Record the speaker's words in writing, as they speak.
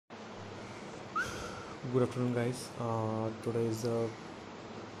Good afternoon, guys. Today is the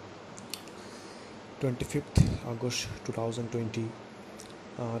 25th August 2020.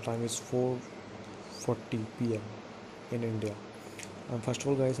 Time is 4:40 p.m. in India. And first of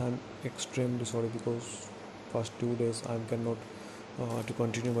all, guys, I'm extremely sorry because past 2 days I cannot to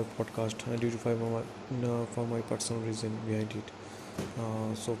continue my podcast due to for my personal reason behind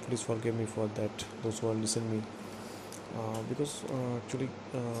it. So please forgive me for that. Those who are listening me, because actually,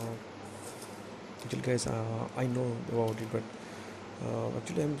 guys, I know about it, but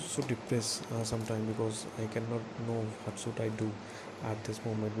actually, I'm so depressed sometimes because I cannot know what should I do at this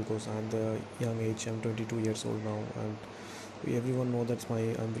moment because I'm the young age. I'm 22 years old now, and everyone know that's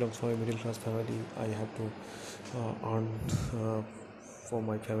I belongs from a middle class family. I have to earn uh, for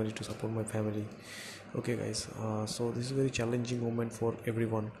my family to support my family. Okay, guys. So this is a very challenging moment for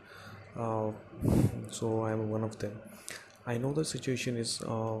everyone. Uh, so I am one of them. I know the situation is.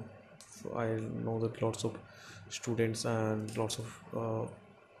 I know that lots of students and lots of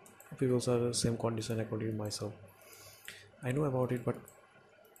people are the same condition according to myself. I know about it, but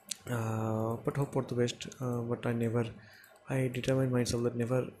hope for the best. But I determine myself that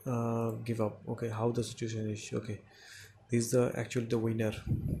never give up. Okay, how the situation is. Okay, this is the actually the winner.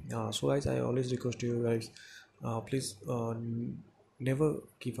 So guys, I always request you guys, please never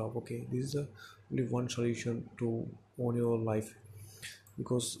give up. Okay, this is the only one solution to own your life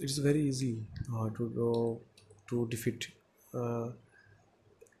because it's very easy to defeat. To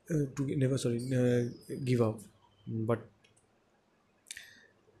never sorry give up, but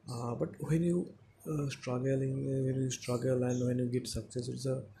when you when you struggle and when you get success, it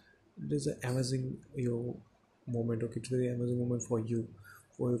is an amazing your moment. Okay, it's very amazing moment for you,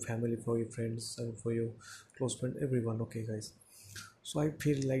 for your family, for your friends, and for your close friend, everyone. Okay, guys, so I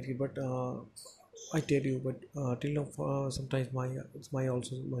feel like it, but I tell you, but till now, sometimes it's my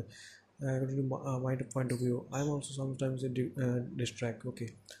also my my point of view. I'm also sometimes distract. Okay,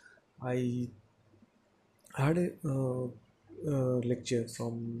 I had a lecture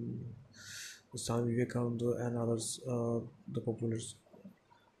from Swami Vivekananda and others, the populars,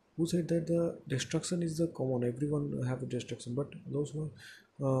 who said that the destruction is the common. Everyone have a destruction, but those who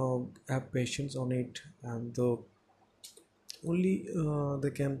have patience on it and the only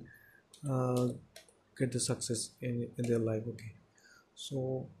they can uh, get the success in their life. Okay,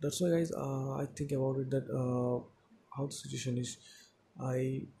 so that's why, guys, I think about it that how the situation is.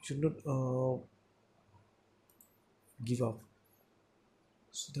 I should not give up.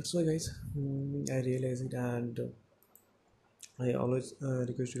 So that's why, guys, I realize it, and I always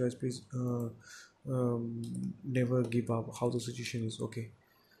request you guys, please never give up. How the situation is, okay,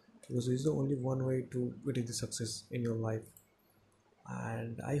 because it's the only one way to getting the success in your life.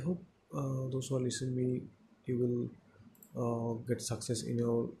 And I hope those who are listening me, you will get success in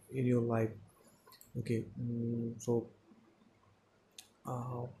your life. Okay, so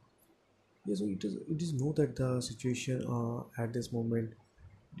uh, yeah, so it is know that the situation at this moment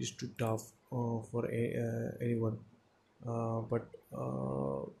is too tough for anyone, but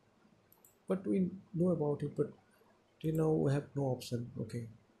uh, we know about it, but till now we have no option. Okay,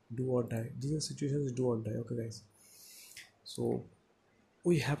 do or die, these situations do or die. Okay, guys, so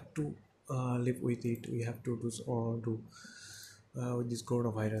we have to live with it. We have to do with this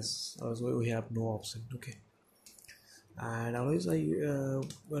coronavirus, so we have no option. Okay, and always I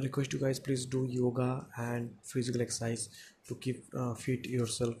request you guys, please do yoga and physical exercise to keep fit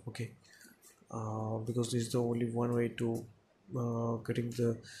yourself. Okay, because this is the only one way to getting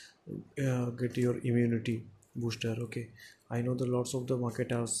the get your immunity booster. Okay, I know the lots of the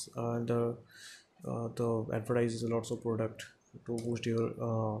marketers and the advertises lots of product to boost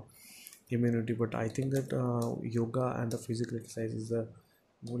your immunity, but I think that yoga and the physical exercise is the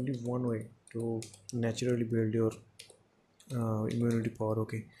only one way to naturally build your immunity power.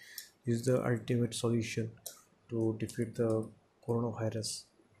 Okay, this is the ultimate solution to defeat the coronavirus.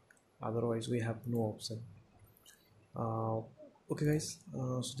 Otherwise we have no option. uh, okay, guys,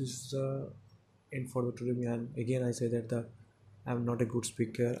 so this is the end for the today. And again I say that I'm not a good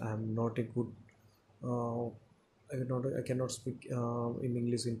speaker. I'm not a good uh, I cannot speak in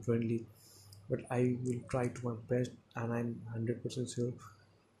English in fluently, but I will try to my best, and I'm 100% sure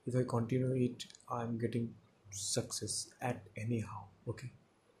if I continue it, I'm getting success at anyhow. Okay,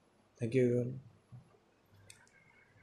 thank you everyone.